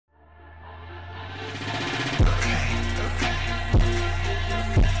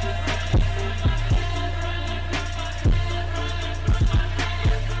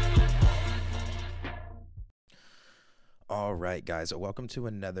Alright guys, welcome to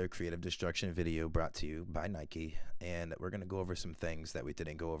another Creative Destruction video brought to you by Nike, and we're going to go over some things that we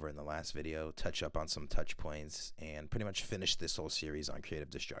didn't go over in the last video, touch up on some touch points, and pretty much finish this whole series on Creative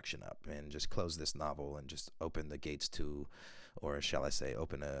Destruction up, and just close this novel and just open the gates to, or shall I say,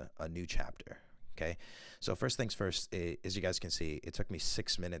 open a new chapter. Okay, so first things first, as you guys can see, it took me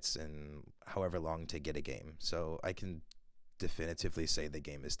 6 minutes and however long to get a game, so I can definitively say the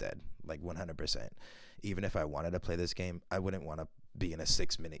game is dead, like 100%. Even if I wanted to play this game, I wouldn't want to be in a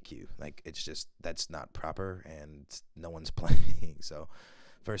 6-minute queue. Like, it's just, that's not proper and no one's playing. So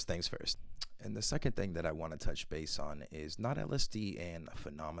first things first. And the second thing that I want to touch base on is not LSD and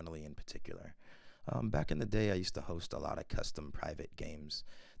Phenomenally in particular. Back in the day, I used to host a lot of custom private games.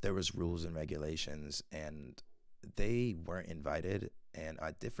 There was rules and regulations, and they weren't invited. And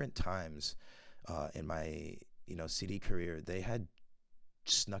at different times in my CD career, they had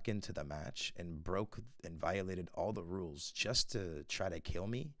snuck into the match and broke and violated all the rules just to try to kill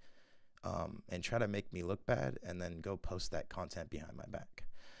me and try to make me look bad and then go post that content behind my back.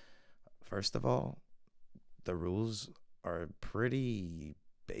 First of all, the rules are pretty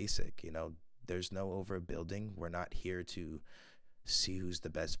basic. There's no overbuilding. We're not here to see who's the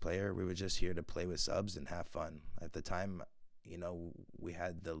best player. We were just here to play with subs and have fun. At the time, we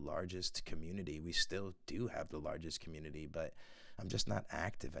had the largest community. We still do have the largest community, but I'm just not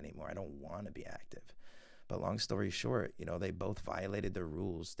active anymore. I don't want to be active. But long story short, they both violated the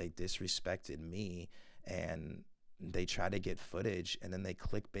rules. They disrespected me, and they tried to get footage, and then they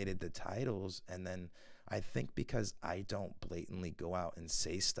clickbaited the titles. And then I think because I don't blatantly go out and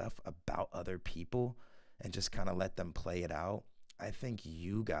say stuff about other people and just kind of let them play it out, I think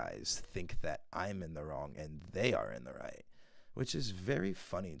you guys think that I'm in the wrong and they are in the right, which is very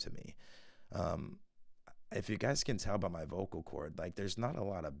funny to me. If you guys can tell by my vocal cord, like, there's not a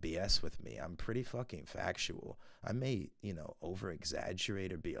lot of BS with me. I'm pretty fucking factual. I may, over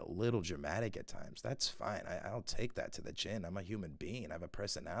exaggerate or be a little dramatic at times. That's fine. I'll take that to the chin. I'm a human being. I have a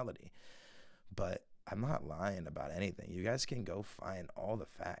personality. But I'm not lying about anything. You guys can go find all the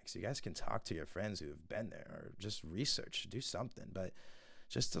facts. You guys can talk to your friends who have been there or just research, do something. But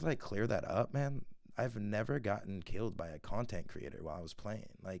just to clear that up, man, I've never gotten killed by a content creator while I was playing.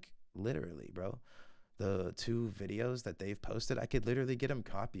 Like, literally, bro. The 2 videos that they've posted, I could literally get them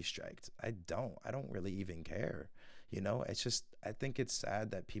copy striked. I don't really even care. It's just, I think it's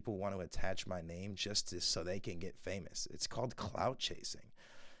sad that people want to attach my name just so they can get famous. It's called clout chasing.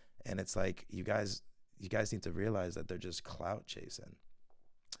 And it's like, you guys need to realize that they're just clout chasing.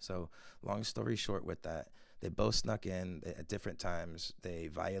 So long story short with that, they both snuck in at different times. They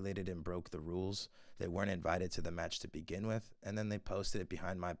violated and broke the rules. They weren't invited to the match to begin with. And then they posted it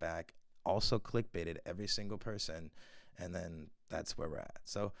behind my back, also clickbaited every single person. And then that's where we're at.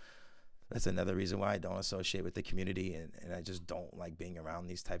 So that's another reason why I don't associate with the community. And I just don't like being around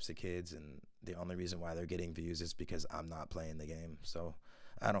these types of kids. And the only reason why they're getting views is because I'm not playing the game. So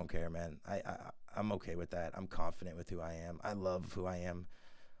I don't care, man. I'm okay with that. I'm confident with who I am. I love who I am.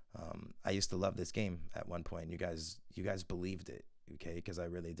 I used to love this game at one point. You guys believed it, okay? Because I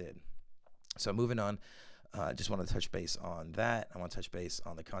really did. So moving on, I just want to touch base on that. I want to touch base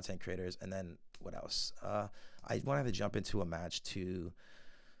on the content creators, and then what else? I wanted to jump into a match to.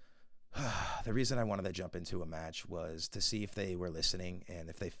 The reason I wanted to jump into a match was to see if they were listening and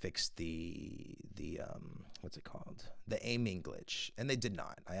if they fixed the what's it called? The aiming glitch. And they did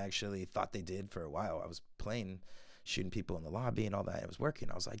not. I actually thought they did for a while. I was playing, shooting people in the lobby and all that. It was working.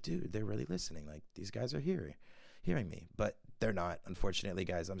 I was like, dude, they're really listening. Like, these guys are hearing me. But they're not, unfortunately,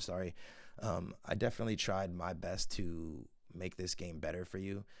 guys. I'm sorry. I definitely tried my best to make this game better for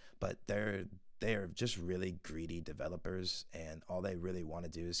you, but they're just really greedy developers, and all they really want to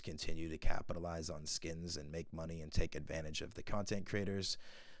do is continue to capitalize on skins and make money and take advantage of the content creators,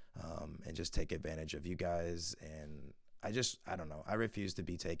 and just take advantage of you guys. And I don't know. I refuse to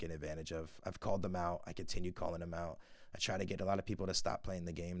be taken advantage of. I've called them out. I continue calling them out. I try to get a lot of people to stop playing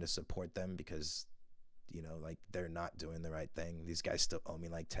the game to support them because, they're not doing the right thing. These guys still owe me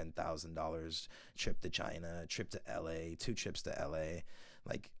like $10,000, trip to China, trip to LA, 2 trips to LA,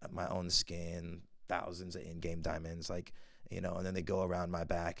 like my own skin, thousands of in-game diamonds, and then they go around my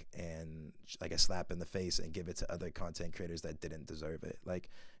back and like a slap in the face and give it to other content creators that didn't deserve it. Like,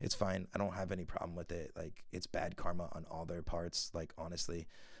 it's fine. I don't have any problem with it. Like, it's bad karma on all their parts. Like, honestly,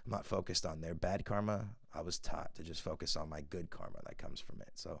 I'm not focused on their bad karma. I was taught to just focus on my good karma that comes from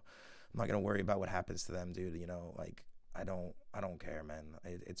it. So I'm not gonna worry about what happens to them, dude. I don't care, man.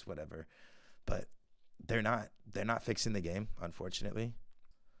 It's whatever. But they're not fixing the game, unfortunately.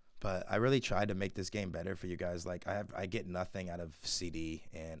 But I really tried to make this game better for you guys. Like I get nothing out of CD,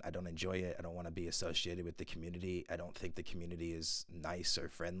 and I don't enjoy it. I don't want to be associated with the community. I don't think the community is nice or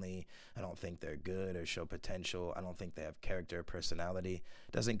friendly. I don't think they're good or show potential. I don't think they have character or personality.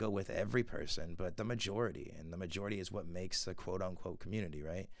 It doesn't go with every person, but the majority, and the majority is what makes a quote unquote community,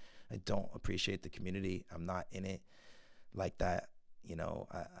 right? I don't appreciate the community. I'm not in it like that. You know,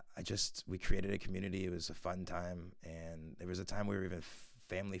 we created a community. It was a fun time, and there was a time we were even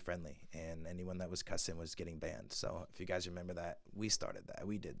family friendly, and anyone that was cussing was getting banned. So if you guys remember that, we started that.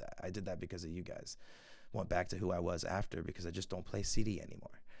 We did that. I did that because of you guys. Went back to who I was after, because I just don't play CD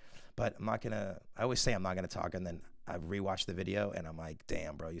anymore. But I'm not gonna, I always say I'm not gonna talk, and then I rewatch the video and I'm like,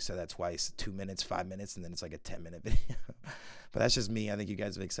 damn, bro, you said that twice, 2 minutes, 5 minutes, and then it's like a 10-minute video. But that's just me. I think you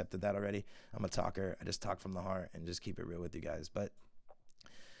guys have accepted that already. I'm a talker. I just talk from the heart and just keep it real with you guys. But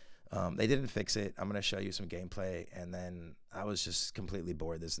they didn't fix it. I'm going to show you some gameplay, and then I was just completely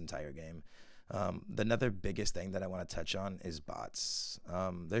bored this entire game. The another biggest thing that I want to touch on is bots.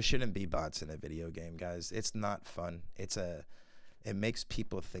 There shouldn't be bots in a video game, guys. It's not fun. It makes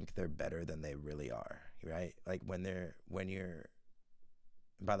people think they're better than they really are, right? Like when you're,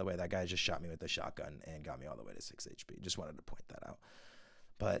 by the way, that guy just shot me with a shotgun and got me all the way to 6 HP. Just wanted to point that out.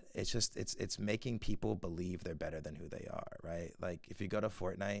 But it's just, it's making people believe they're better than who they are, right? Like if you go to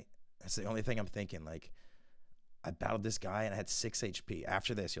Fortnite, that's the only thing I'm thinking. Like, I battled this guy and I had 6 HP.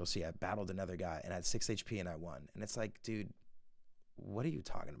 After this, you'll see I battled another guy and I had 6 HP and I won. And it's like, dude, what are you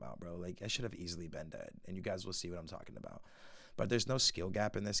talking about, bro? Like, I should have easily been dead. And you guys will see what I'm talking about. But there's no skill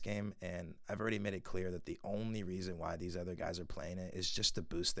gap in this game, and I've already made it clear that the only reason why these other guys are playing it is just to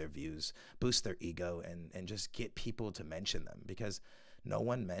boost their views, boost their ego, and just get people to mention them, because no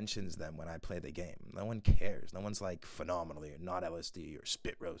one mentions them when I play the game. No one cares. No one's like phenomenally or not LSD or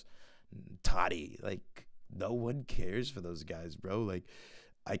Spit Rose, Toddy. Like, no one cares for those guys, bro. Like,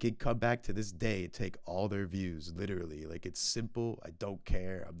 I could come back to this day, take all their views, literally. Like, it's simple. I don't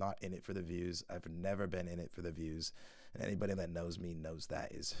care. I'm not in it for the views. I've never been in it for the views. And anybody that knows me knows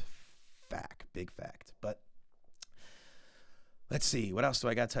that is fact, big fact. But let's see, what else do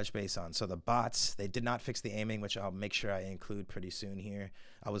I got to touch base on? So the bots, they did not fix the aiming, which I'll make sure I include pretty soon here.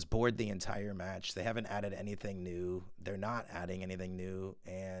 I was bored the entire match. They haven't added anything new. They're not adding anything new,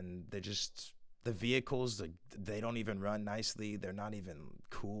 and they're just, the vehicles, they don't even run nicely. They're not even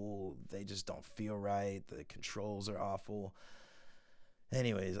cool. They just don't feel right. The controls are awful.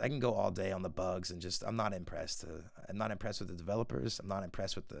 Anyways, I can go all day on the bugs, and just, I'm not impressed. I'm not impressed with the developers. I'm not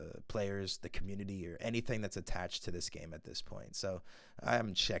impressed with the players, the community, or anything that's attached to this game at this point. So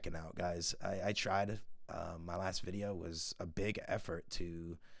I'm checking out, guys. I tried. My last video was a big effort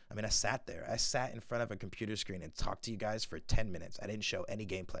to, I mean, I sat there. I sat in front of a computer screen and talked to you guys for 10 minutes. I didn't show any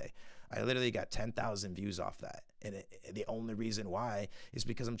gameplay. I literally got 10,000 views off that. And the only reason why is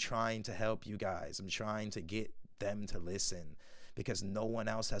because I'm trying to help you guys. I'm trying to get them to listen, because no one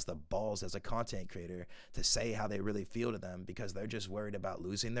else has the balls as a content creator to say how they really feel to them, because they're just worried about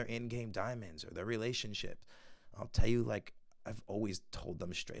losing their in-game diamonds or their relationship. I'll tell you, like, I've always told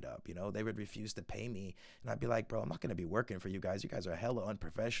them straight up, you know, they would refuse to pay me, and I'd be like, bro, I'm not going to be working for you guys. You guys are hella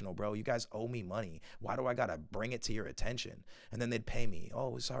unprofessional, bro. You guys owe me money. Why do I got to bring it to your attention? And then they'd pay me.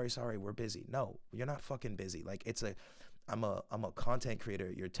 Oh, sorry, we're busy. No, you're not fucking busy. Like, I'm a content creator.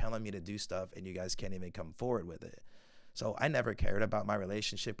 You're telling me to do stuff and you guys can't even come forward with it. So I never cared about my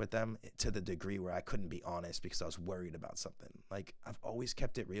relationship with them to the degree where I couldn't be honest, because I was worried about something. Like, I've always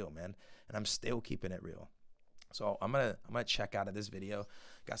kept it real, man, and I'm still keeping it real. So I'm gonna check out of this video.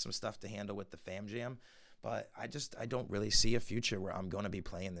 Got some stuff to handle with the fam jam, but I don't really see a future where I'm gonna be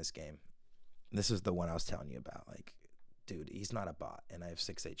playing this game. This is the one I was telling you about. Like, dude, he's not a bot, and I have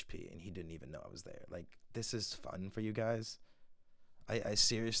 6 HP, and he didn't even know I was there. Like, this is fun for you guys. I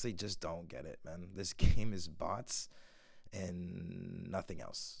seriously just don't get it, man. This game is bots and nothing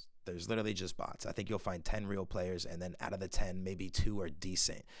else. There's literally just bots. I think you'll find 10 real players, and then out of the 10, maybe 2 are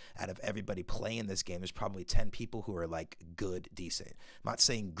decent. Out of everybody playing this game, there's probably 10 people who are like good, decent. I'm not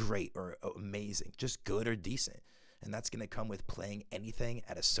saying great or amazing, just good or decent. And that's going to come with playing anything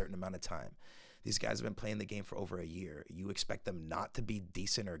at a certain amount of time. These guys have been playing the game for over a year. You expect them not to be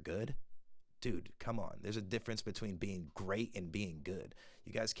decent or good? Dude, come on. There's a difference between being great and being good.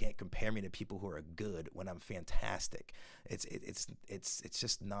 You guys can't compare me to people who are good when I'm fantastic. It's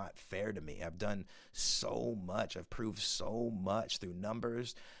just not fair to me. I've done so much. I've proved so much through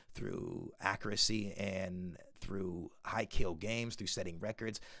numbers, through accuracy, and through high kill games, through setting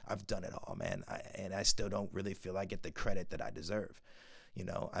records. I've done it all, man. And I still don't really feel I get the credit that I deserve. You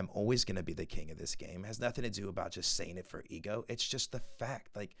know, I'm always going to be the king of this game. It has nothing to do about just saying it for ego. It's just the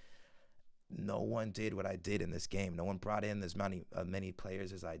fact. Like, No one did what I did in this game. No one brought in as many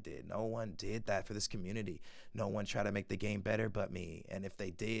players as I did. No one did that for this community. No one tried to make the game better but me. And if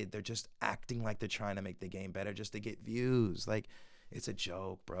they did, they're just acting like they're trying to make the game better just to get views. Like, it's a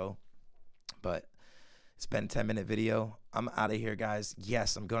joke, bro. But it's been a 10-minute video. I'm out of here, guys.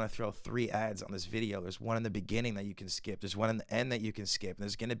 Yes, I'm going to throw 3 ads on this video. There's one in the beginning that you can skip. There's one in the end that you can skip. And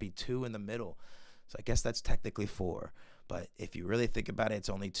there's going to be 2 in the middle. So I guess that's technically 4. But if you really think about it, it's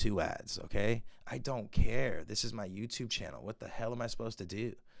only 2 ads, okay? I don't care. This is my YouTube channel. What the hell am I supposed to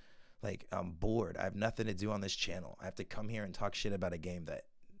do? Like, I'm bored. I have nothing to do on this channel. I have to come here and talk shit about a game that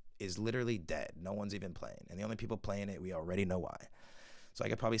is literally dead. No one's even playing. And the only people playing it, we already know why. So I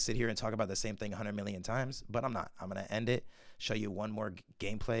could probably sit here and talk about the same thing 100 million times, but I'm not. I'm going to end it, show you one more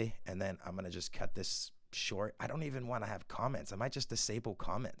gameplay, and then I'm going to just cut this short. I don't even want to have comments. I might just disable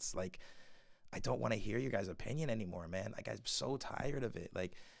comments. Like, I don't want to hear your guys' opinion anymore, man. Like, I'm so tired of it.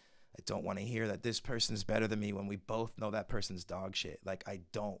 Like, I don't want to hear that this person's better than me when we both know that person's dog shit. Like, I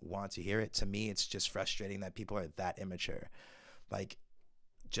don't want to hear it. To me, it's just frustrating that people are that immature. Like,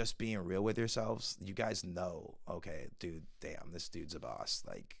 just being real with yourselves, you guys know, okay, dude, damn, this dude's a boss.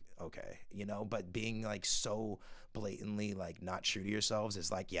 Like, okay, you know, but being like so blatantly like not true to yourselves is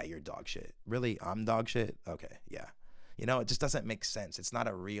like, yeah, you're dog shit. Really? I'm dog shit? Okay, yeah. You know, it just doesn't make sense. It's not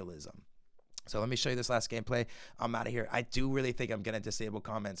a realism. So let me show you this last gameplay. I'm out of here. I do really think I'm going to disable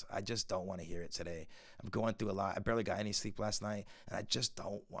comments. I just don't want to hear it today. I'm going through a lot. I barely got any sleep last night, and I just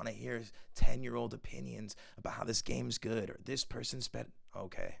don't want to hear 10-year-old opinions about how this game's good or this person's better.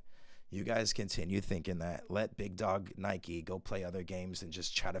 Okay. You guys continue thinking that. Let Big Dog Nike go play other games and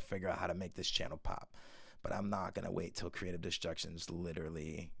just try to figure out how to make this channel pop. But I'm not going to wait till Creative Destruction's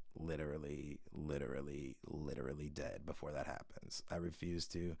literally dead before that happens. I refuse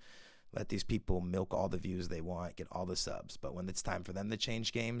to let these people milk all the views they want, get all the subs. But when it's time for them to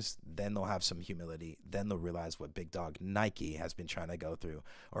change games, then they'll have some humility. Then they'll realize what Big Dog Nike has been trying to go through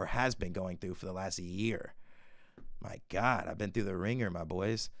or has been going through for the last year. My God, I've been through the ringer, my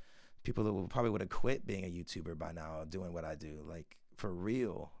boys. People that probably would have quit being a YouTuber by now doing what I do, like for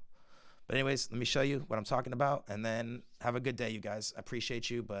real. But anyways, let me show you what I'm talking about and then have a good day, you guys. I appreciate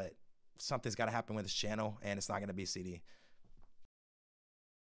you, but something's got to happen with this channel and it's not going to be CD.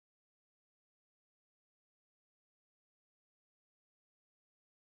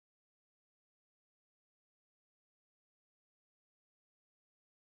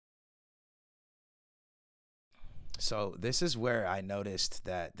 So this is where I noticed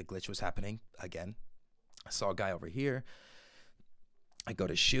that the glitch was happening again. I saw a guy over here. I go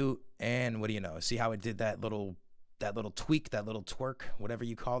to shoot, and what do you know? See how it did that little tweak, that little twerk, whatever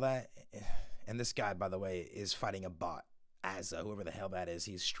you call that? And this guy, by the way, is fighting a bot. Azza, whoever the hell that is,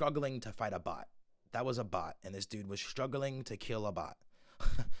 he's struggling to fight a bot. That was a bot, and this dude was struggling to kill a bot.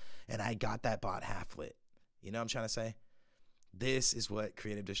 And I got that bot half lit. You know what I'm trying to say? This is what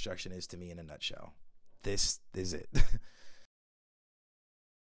Creative Destruction is to me in a nutshell. This is it.